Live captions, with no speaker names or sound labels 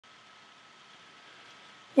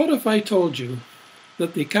What if I told you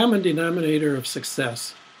that the common denominator of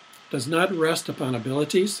success does not rest upon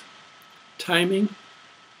abilities, timing,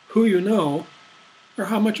 who you know, or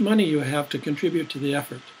how much money you have to contribute to the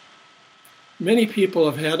effort? Many people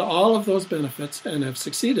have had all of those benefits and have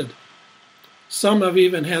succeeded. Some have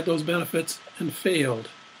even had those benefits and failed.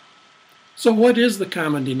 So what is the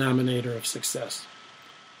common denominator of success?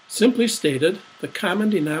 Simply stated, the common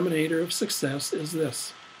denominator of success is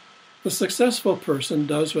this: the successful person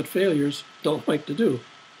does what failures don't like to do.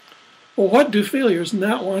 Well, what do failures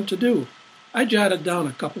not want to do? I jotted down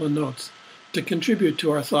a couple of notes to contribute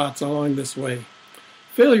to our thoughts along this way.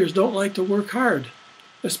 Failures don't like to work hard,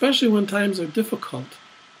 especially when times are difficult.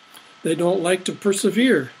 They don't like to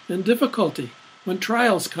persevere in difficulty when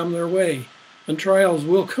trials come their way, and trials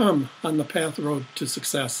will come on the path road to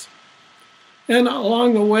success. And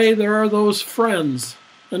along the way, there are those friends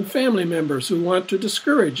and family members who want to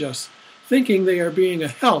discourage us, thinking they are being a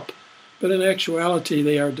help, but in actuality,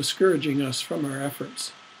 they are discouraging us from our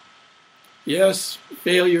efforts. Yes,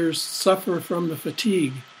 failures suffer from the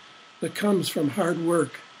fatigue that comes from hard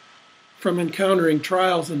work, from encountering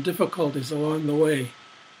trials and difficulties along the way,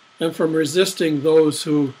 and from resisting those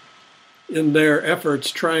who, in their efforts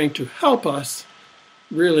trying to help us,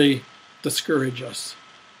 really discourage us.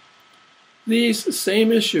 These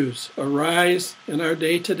same issues arise in our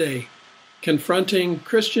day-to-day, confronting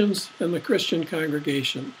Christians and the Christian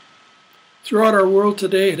congregation. Throughout our world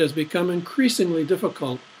today, it has become increasingly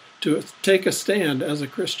difficult to take a stand as a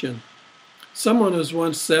Christian. Someone has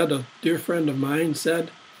once said, a dear friend of mine said,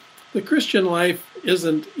 "The Christian life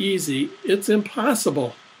isn't easy, it's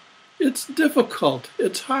impossible. It's difficult,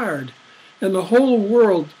 it's hard, and the whole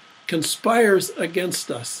world conspires against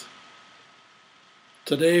us."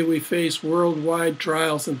 Today we face worldwide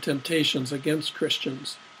trials and temptations against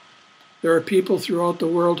Christians. There are people throughout the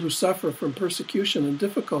world who suffer from persecution and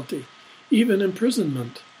difficulty, even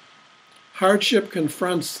imprisonment. Hardship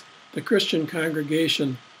confronts the Christian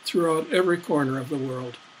congregation throughout every corner of the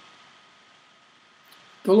world.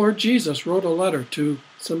 The Lord Jesus wrote a letter to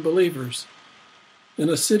some believers in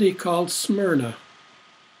a city called Smyrna,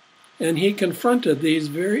 and he confronted these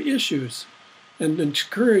very issues and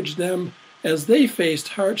encouraged them as they faced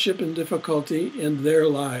hardship and difficulty in their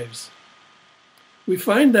lives. We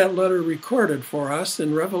find that letter recorded for us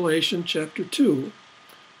in Revelation chapter 2,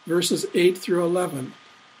 verses 8 through 11.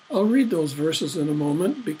 I'll read those verses in a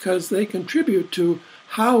moment because they contribute to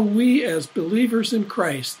how we as believers in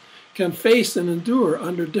Christ can face and endure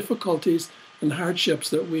under difficulties and hardships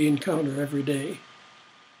that we encounter every day.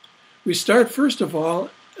 We start, first of all,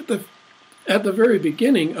 at the very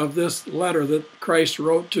beginning of this letter that Christ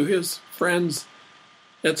wrote to his friends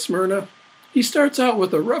at Smyrna. He starts out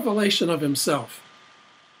with a revelation of himself.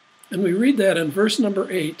 And we read that in verse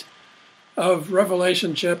number 8 of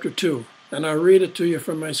Revelation chapter 2. And I'll read it to you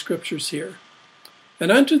from my scriptures here.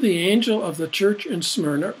 "And unto the angel of the church in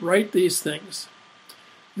Smyrna write these things.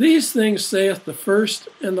 These things saith the first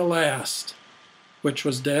and the last, which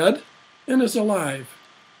was dead and is alive.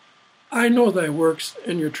 I know thy works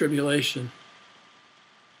and your tribulation."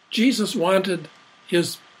 Jesus wanted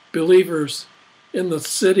his believers in the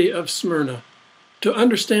city of Smyrna to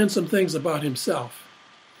understand some things about himself.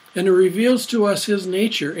 And he reveals to us his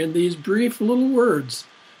nature in these brief little words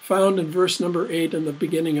found in verse number 8 and the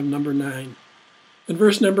beginning of number 9. In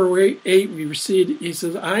verse number 8, we see, he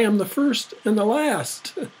says, "I am the first and the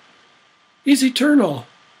last." He's eternal.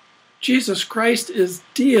 Jesus Christ is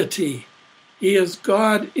deity. He is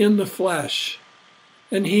God in the flesh,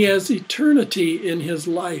 and he has eternity in his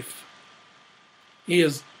life. He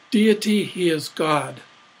is deity, he is God.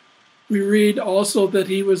 We read also that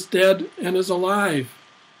he was dead and is alive,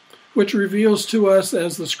 which reveals to us,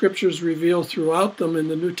 as the scriptures reveal throughout them in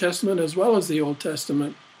the New Testament as well as the Old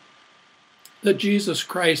Testament, that Jesus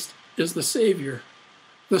Christ is the Savior,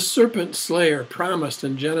 the serpent slayer promised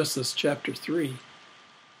in Genesis chapter 3.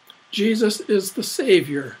 Jesus is the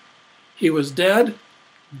Savior. He was dead,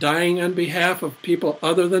 dying on behalf of people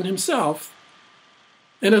other than himself,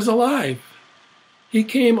 and is alive. He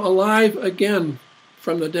came alive again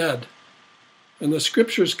from the dead. And the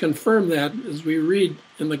scriptures confirm that as we read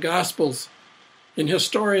in the Gospels, and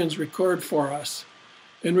historians record for us.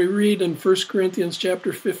 And we read in 1 Corinthians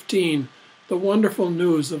chapter 15, the wonderful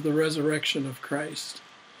news of the resurrection of Christ.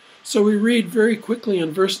 So we read very quickly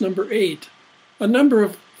in verse number 8, a number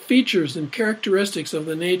of features and characteristics of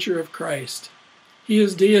the nature of Christ. He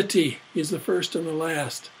is deity. He's the first and the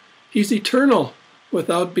last. He's eternal,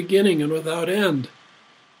 without beginning and without end.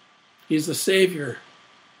 He's the Savior.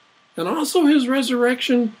 And also his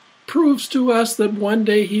resurrection proves to us that one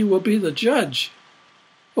day he will be the judge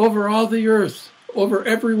over all the earth, over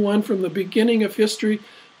everyone from the beginning of history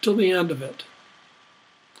till the end of it.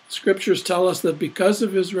 Scriptures tell us that because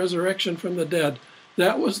of his resurrection from the dead,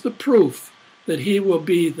 that was the proof that he will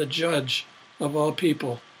be the judge of all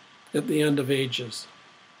people at the end of ages.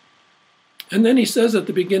 And then he says at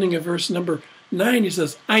the beginning of verse number 9, he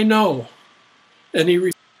says, I know. And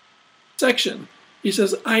he section, he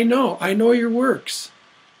says, I know your works,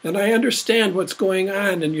 and I understand what's going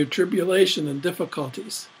on in your tribulation and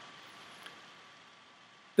difficulties.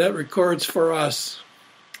 That records for us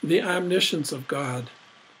the omniscience of God.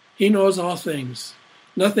 He knows all things.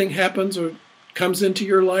 Nothing happens or comes into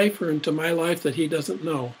your life or into my life that he doesn't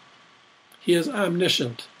know. He is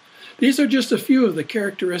omniscient. These are just a few of the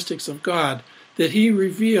characteristics of God that he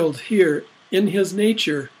revealed here in his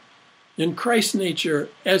nature, in Christ's nature,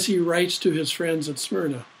 as he writes to his friends at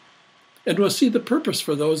Smyrna. And we'll see the purpose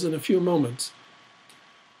for those in a few moments.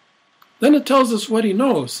 Then it tells us what he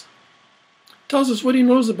knows. It tells us what he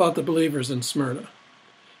knows about the believers in Smyrna.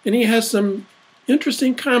 And he has some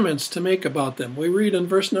interesting comments to make about them. We read in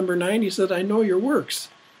verse number 9, he said, I know your works.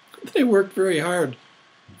 They worked very hard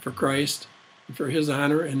for Christ, and for his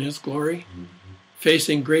honor and his glory,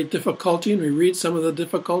 facing great difficulty. And we read some of the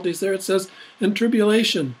difficulties there. It says, in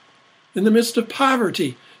tribulation, in the midst of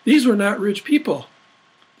poverty. These were not rich people.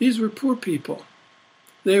 These were poor people.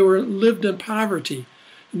 They lived in poverty.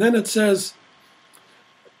 And then it says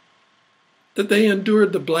that they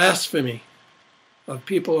endured the blasphemy of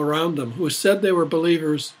people around them who said they were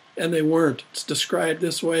believers and they weren't. It's described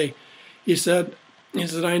this way. He said,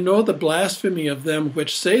 I know the blasphemy of them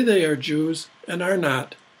which say they are Jews and are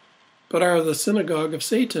not, but are the synagogue of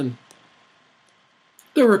Satan.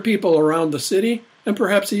 There were people around the city, and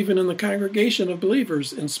perhaps even in the congregation of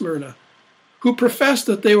believers in Smyrna, who professed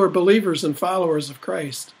that they were believers and followers of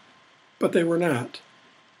Christ, but they were not.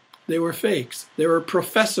 They were fakes. They were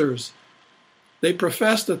professors. They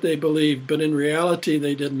professed that they believed, but in reality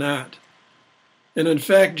they did not. And in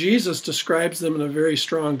fact, Jesus describes them in very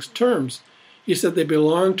strong terms. He said they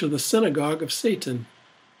belonged to the synagogue of Satan.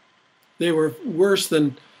 They were worse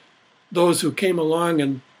than those who came along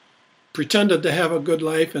and pretended to have a good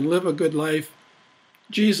life and live a good life.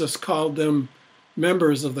 Jesus called them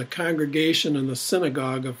members of the congregation and the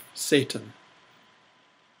synagogue of Satan.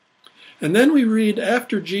 And then we read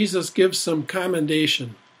after Jesus gives some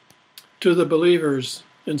commendation to the believers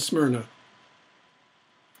in Smyrna,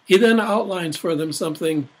 he then outlines for them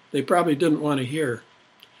something they probably didn't want to hear.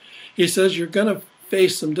 He says, you're going to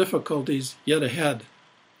face some difficulties yet ahead.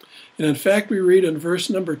 And in fact, we read in verse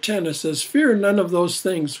number 10, it says, fear none of those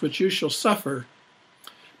things which you shall suffer.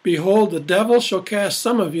 Behold, the devil shall cast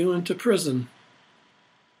some of you into prison,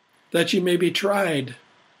 that ye may be tried,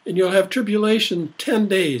 and you'll have tribulation 10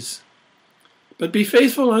 days. But be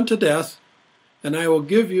faithful unto death, and I will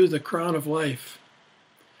give you the crown of life.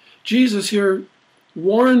 Jesus here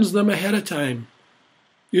warns them ahead of time.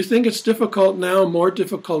 You think it's difficult now, more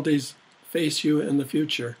difficulties face you in the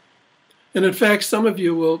future. And in fact, some of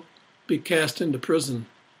you will be cast into prison.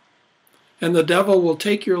 And the devil will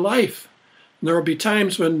take your life. And there will be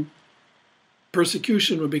times when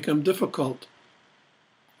persecution will become difficult,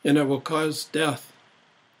 and it will cause death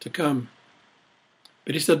to come.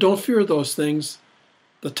 But he said, don't fear those things.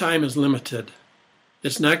 The time is limited.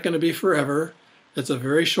 It's not going to be forever. It's a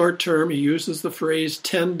very short term. He uses the phrase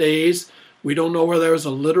 10 days. We don't know whether that was a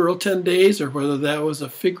literal 10 days or whether that was a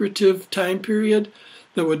figurative time period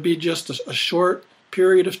that would be just a short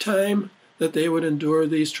period of time that they would endure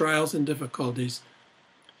these trials and difficulties.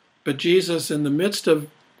 But Jesus, in the midst of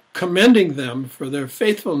commending them for their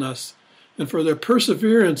faithfulness and for their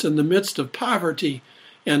perseverance in the midst of poverty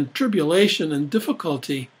and tribulation and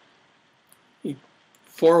difficulty, he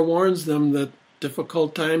forewarns them that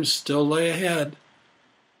difficult times still lay ahead,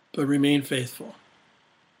 but remain faithful.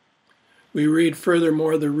 We read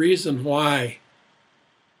furthermore the reason why.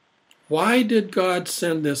 Why did God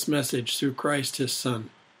send this message through Christ his Son?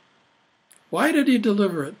 Why did he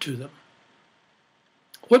deliver it to them?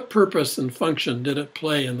 What purpose and function did it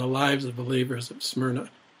play in the lives of believers of Smyrna?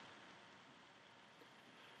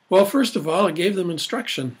 Well, first of all, it gave them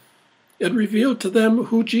instruction. It revealed to them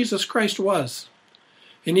who Jesus Christ was.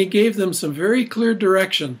 And he gave them some very clear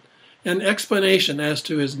direction and explanation as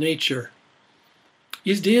to his nature.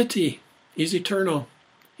 He's deity. He's eternal.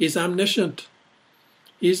 He's omniscient.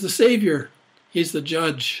 He's the Savior. He's the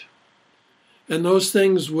judge. And those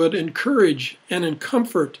things would encourage and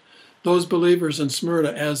comfort those believers in Smyrna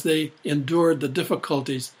as they endured the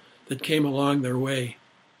difficulties that came along their way.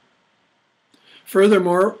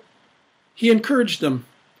 Furthermore, he encouraged them.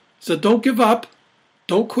 He said, don't give up.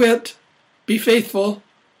 Don't quit. Be faithful.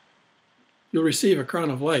 You'll receive a crown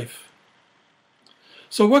of life.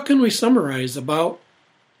 So what can we summarize about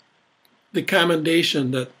the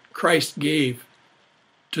commendation that Christ gave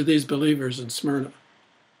to these believers in Smyrna?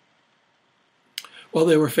 Well,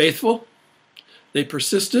 they were faithful. They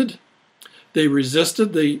persisted. They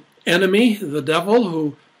resisted the enemy, the devil,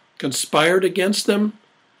 who conspired against them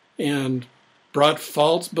and brought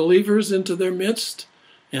false believers into their midst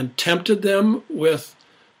and tempted them with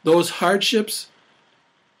those hardships.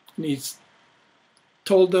 And he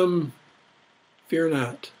told them, fear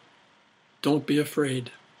not. Don't be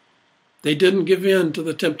afraid. They didn't give in to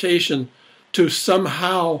the temptation to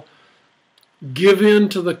somehow give in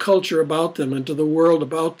to the culture about them and to the world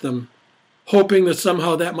about them, hoping that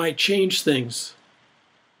somehow that might change things.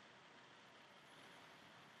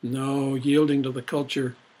 No, yielding to the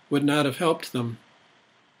culture would not have helped them.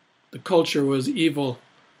 The culture was evil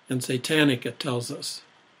and satanic, it tells us.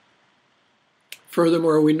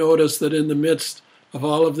 Furthermore, we notice that in the midst of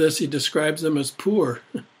all of this, he describes them as poor.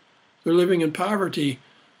 They're living in poverty.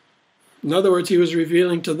 In other words, he was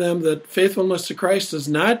revealing to them that faithfulness to Christ does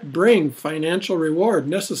not bring financial reward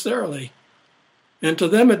necessarily. And to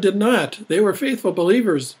them it did not. They were faithful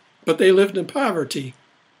believers, but they lived in poverty.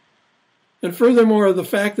 And furthermore, the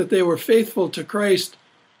fact that they were faithful to Christ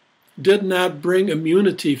did not bring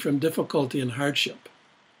immunity from difficulty and hardship.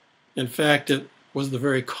 In fact, it was the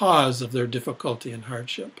very cause of their difficulty and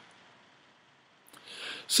hardship.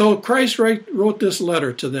 So Christ wrote this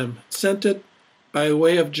letter to them, sent it by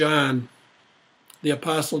way of John, the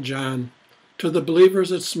Apostle John, to the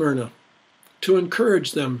believers at Smyrna, to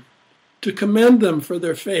encourage them, to commend them for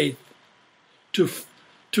their faith, to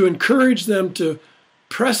encourage them to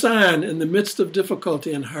press on in the midst of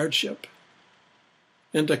difficulty and hardship,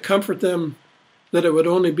 and to comfort them that it would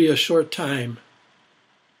only be a short time.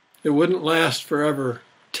 It wouldn't last forever.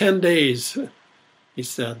 10 days, he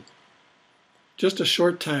said. Just a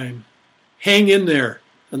short time. Hang in there,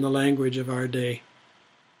 in the language of our day.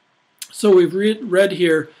 So we've read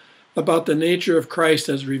here about the nature of Christ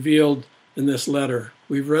as revealed in this letter.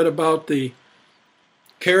 We've read about the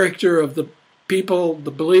character of the people,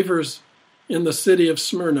 the believers in the city of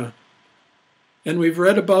Smyrna. And we've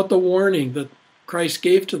read about the warning that Christ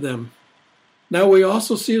gave to them. Now we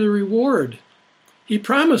also see the reward. He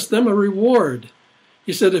promised them a reward.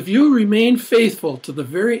 He said, if you remain faithful to the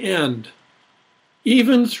very end,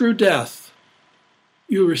 even through death,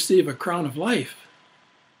 you receive a crown of life.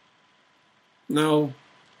 Now,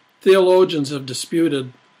 theologians have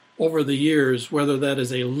disputed over the years whether that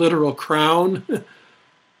is a literal crown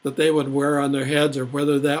that they would wear on their heads or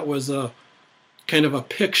whether that was a kind of a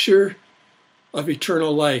picture of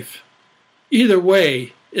eternal life. Either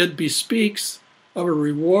way, it bespeaks of a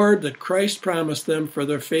reward that Christ promised them for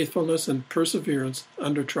their faithfulness and perseverance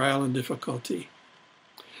under trial and difficulty.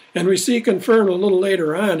 And we see confirmed a little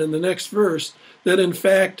later on in the next verse that in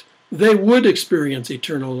fact they would experience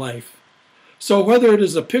eternal life. So whether it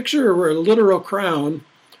is a picture or a literal crown,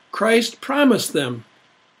 Christ promised them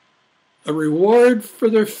a reward for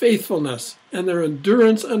their faithfulness and their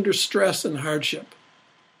endurance under stress and hardship.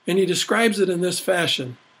 And he describes it in this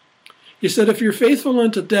fashion. He said, if you're faithful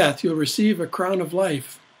unto death, you'll receive a crown of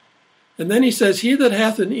life. And then he says, he that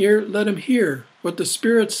hath an ear, let him hear what the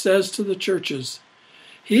Spirit says to the churches.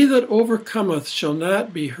 He that overcometh shall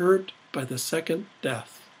not be hurt by the second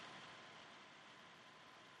death.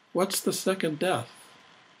 What's the second death?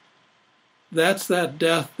 That's that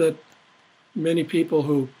death that many people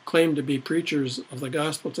who claim to be preachers of the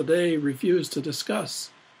gospel today refuse to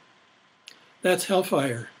discuss. That's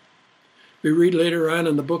hellfire. We read later on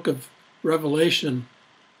in the book of Revelation,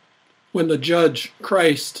 when the judge,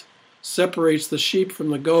 Christ, separates the sheep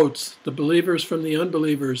from the goats, the believers from the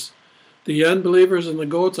unbelievers and the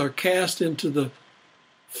goats are cast into the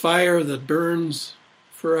fire that burns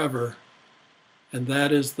forever, and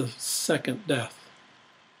that is the second death.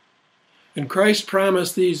 And Christ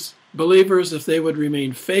promised these believers, if they would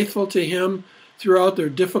remain faithful to him throughout their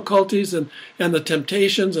difficulties and the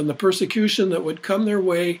temptations and the persecution that would come their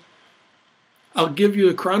way, I'll give you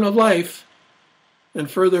a crown of life, and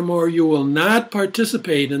furthermore, you will not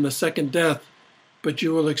participate in the second death, but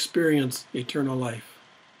you will experience eternal life.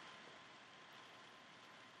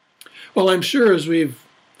 Well, I'm sure as we've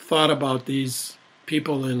thought about these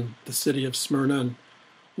people in the city of Smyrna and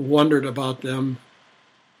wondered about them,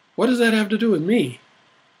 what does that have to do with me?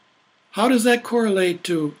 How does that correlate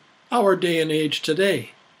to our day and age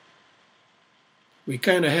today? We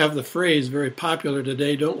kind of have the phrase very popular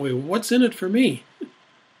today, don't we? What's in it for me?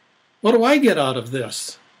 What do I get out of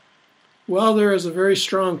this? Well, there is a very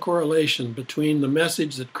strong correlation between the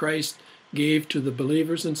message that Christ gave to the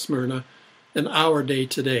believers in Smyrna and our day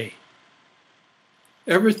today.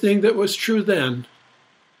 Everything that was true then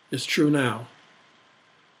is true now.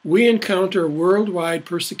 We encounter worldwide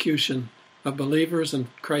persecution of believers and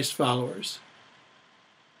Christ followers.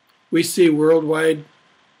 We see worldwide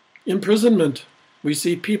imprisonment. We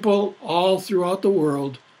see people all throughout the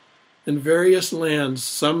world in various lands,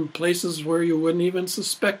 some places where you wouldn't even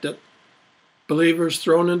suspect it. Believers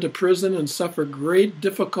thrown into prison and suffer great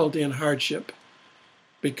difficulty and hardship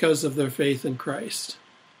because of their faith in Christ.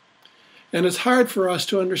 And it's hard for us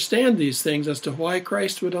to understand these things as to why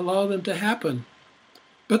Christ would allow them to happen.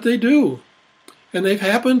 But they do. And they've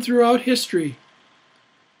happened throughout history.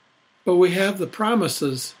 But we have the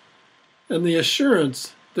promises and the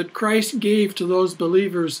assurance that Christ gave to those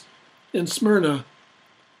believers in Smyrna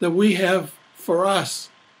that we have for us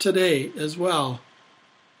today as well.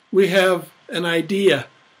 We have an idea,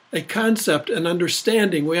 a concept, an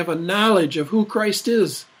understanding. We have a knowledge of who Christ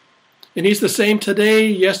is. And he's the same today,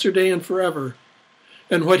 yesterday, and forever.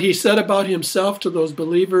 And what he said about himself to those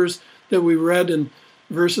believers that we read in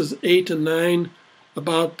verses 8 and 9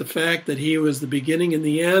 about the fact that he was the beginning and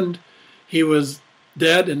the end. He was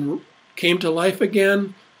dead and came to life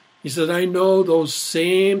again. He said, I know those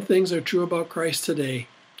same things are true about Christ today.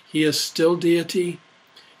 He is still deity.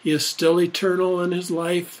 He is still eternal in his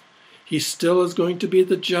life. He still is going to be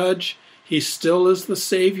the judge. He still is the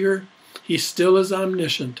Savior. He still is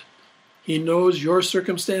omniscient. He knows your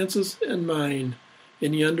circumstances and mine,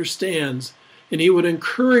 and he understands. And he would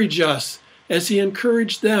encourage us as he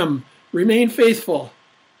encouraged them. Remain faithful.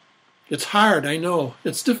 It's hard, I know.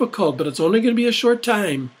 It's difficult, but it's only going to be a short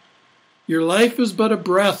time. Your life is but a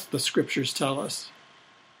breath, the scriptures tell us.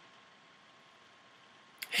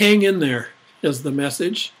 Hang in there is the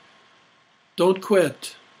message. Don't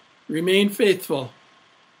quit. Remain faithful.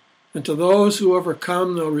 And to those who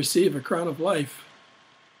overcome, they'll receive a crown of life.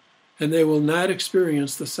 And they will not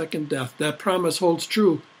experience the second death. That promise holds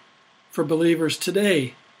true for believers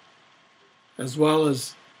today, as well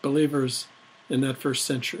as believers in that first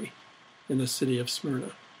century in the city of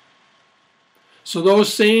Smyrna. So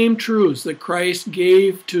those same truths that Christ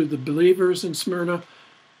gave to the believers in Smyrna,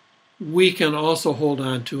 we can also hold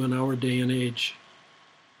on to in our day and age.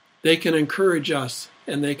 They can encourage us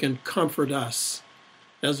and they can comfort us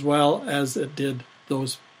as well as it did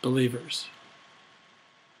those believers.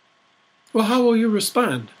 Well, how will you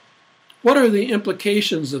respond? What are the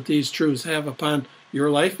implications that these truths have upon your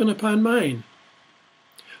life and upon mine?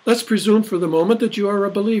 Let's presume for the moment that you are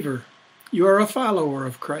a believer. You are a follower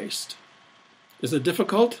of Christ. Is it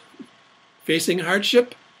difficult? Facing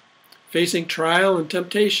hardship? Facing trial and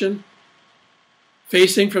temptation?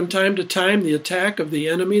 Facing from time to time the attack of the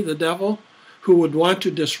enemy, the devil, who would want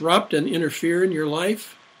to disrupt and interfere in your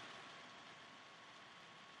life?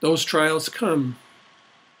 Those trials come.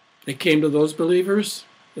 They came to those believers,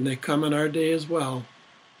 and they come in our day as well.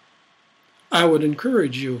 I would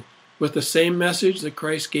encourage you with the same message that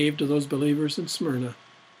Christ gave to those believers in Smyrna.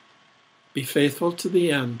 Be faithful to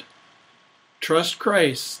the end. Trust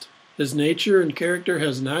Christ. His nature and character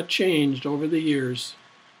has not changed over the years.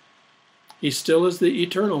 He still is the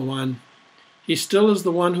eternal one. He still is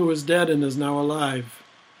the one who is dead and is now alive.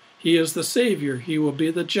 He is the Savior. He will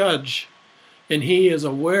be the judge. And he is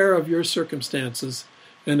aware of your circumstances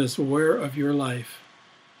and is aware of your life.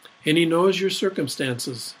 And he knows your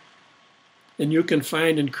circumstances. And you can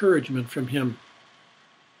find encouragement from him.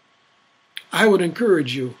 I would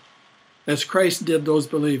encourage you, as Christ did those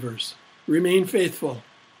believers. Remain faithful.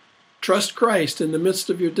 Trust Christ in the midst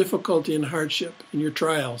of your difficulty and hardship and your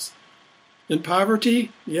trials. In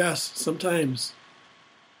poverty? Yes, sometimes.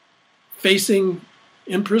 Facing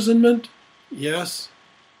imprisonment? Yes.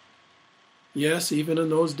 Yes, even in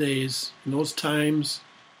those days, in those times,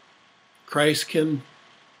 Christ can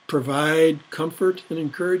provide comfort and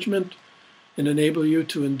encouragement and enable you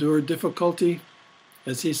to endure difficulty,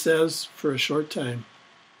 as he says, for a short time.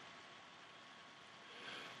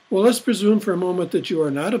 Well, let's presume for a moment that you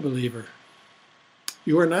are not a believer.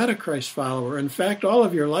 You are not a Christ follower. In fact, all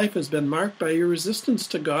of your life has been marked by your resistance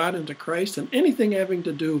to God and to Christ and anything having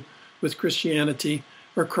to do with Christianity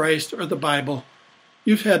or Christ or the Bible.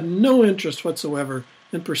 You've had no interest whatsoever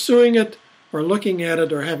in pursuing it or looking at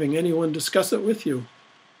it or having anyone discuss it with you.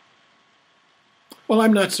 Well,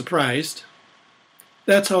 I'm not surprised.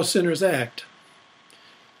 That's how sinners act.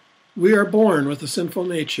 We are born with a sinful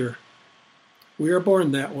nature. We are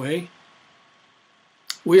born that way.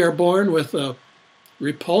 We are born with a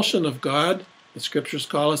repulsion of God. The scriptures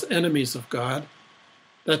call us enemies of God.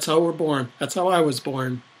 That's how we're born. That's how I was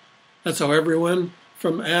born. That's how everyone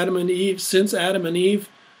from Adam and Eve, since Adam and Eve,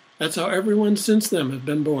 that's how everyone since them have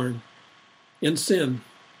been born. In sin.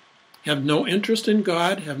 Have no interest in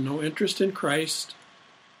God, have no interest in Christ,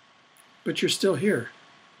 but you're still here.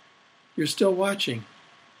 you're still watching.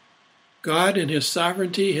 God in his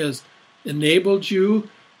sovereignty has enabled you,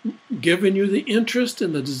 given you the interest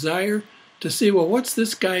and the desire to see, well, what's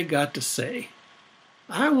this guy got to say?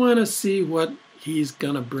 I want to see what he's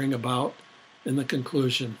going to bring about in the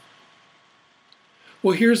conclusion.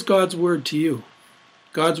 Well, here's God's word to you.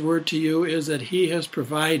 God's word to you is that he has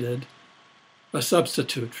provided a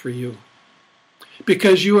substitute for you.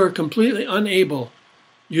 Because you are completely unable,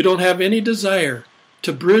 you don't have any desire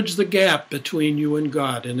to bridge the gap between you and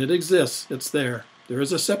God, and it exists, it's there. There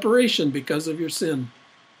is a separation because of your sin.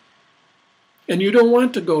 And you don't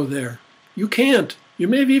want to go there. You can't. You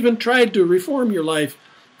may have even tried to reform your life,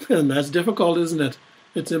 and that's difficult, isn't it?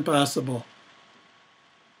 It's impossible.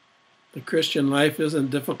 The Christian life isn't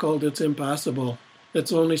difficult, it's impossible.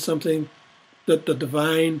 It's only something that the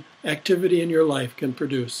divine activity in your life can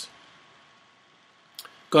produce.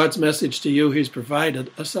 God's message to you, he's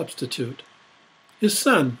provided a substitute. His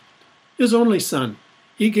Son, his only Son.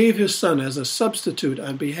 He gave his Son as a substitute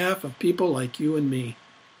on behalf of people like you and me,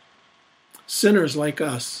 sinners like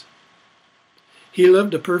us. He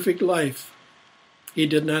lived a perfect life. He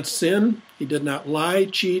did not sin, he did not lie,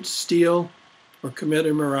 cheat, steal, or commit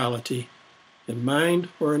immorality in mind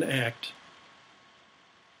or in act.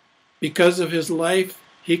 Because of his life,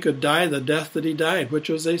 he could die the death that he died, which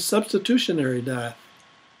was a substitutionary death.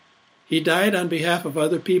 He died on behalf of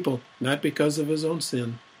other people, not because of his own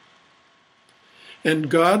sin. And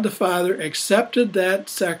God the Father accepted that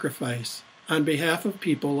sacrifice on behalf of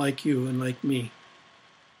people like you and like me.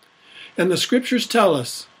 And the scriptures tell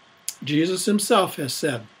us, Jesus himself has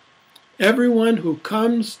said, everyone who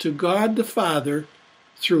comes to God the Father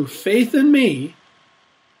through faith in me,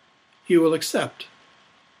 he will accept.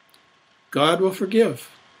 God will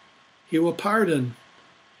forgive. He will pardon.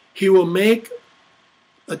 He will make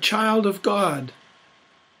a child of God.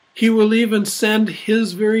 He will even send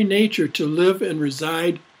his very nature to live and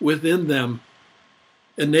reside within them,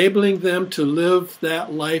 enabling them to live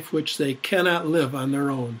that life which they cannot live on their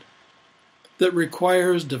own, that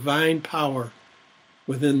requires divine power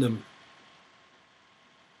within them.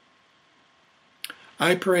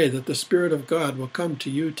 I pray that the Spirit of God will come to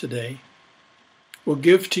you today, will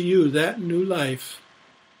give to you that new life,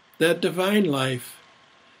 that divine life,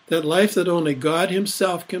 that life that only God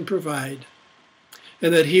himself can provide,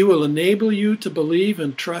 and that he will enable you to believe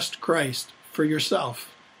and trust Christ for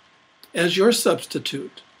yourself as your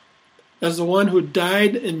substitute, as the one who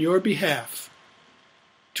died in your behalf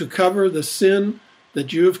to cover the sin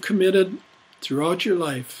that you have committed throughout your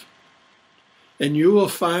life. And you will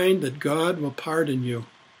find that God will pardon you,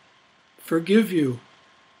 forgive you,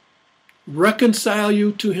 reconcile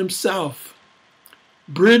you to himself,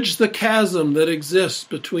 bridge the chasm that exists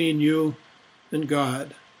between you and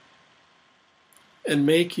God, and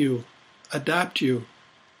make you, adopt you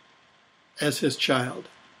as his child,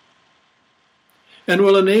 and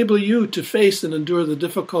will enable you to face and endure the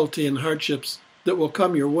difficulty and hardships that will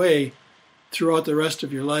come your way throughout the rest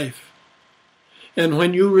of your life. And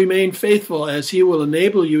when you remain faithful as he will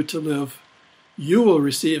enable you to live, you will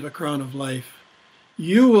receive a crown of life.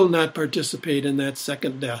 You will not participate in that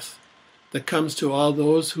second death that comes to all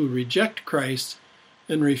those who reject Christ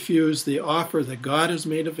and refuse the offer that God has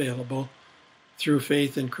made available through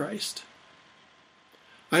faith in Christ.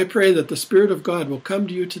 I pray that the Spirit of God will come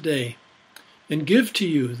to you today and give to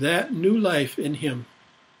you that new life in him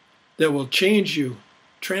that will change you,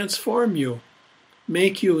 transform you,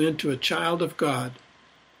 make you into a child of God,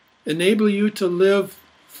 enable you to live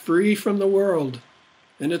free from the world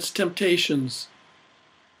and its temptations,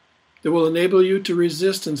 that will enable you to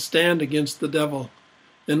resist and stand against the devil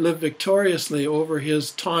and live victoriously over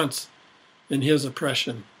his taunts and his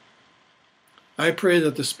oppression. I pray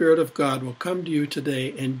that the Spirit of God will come to you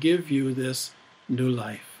today and give you this new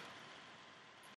life.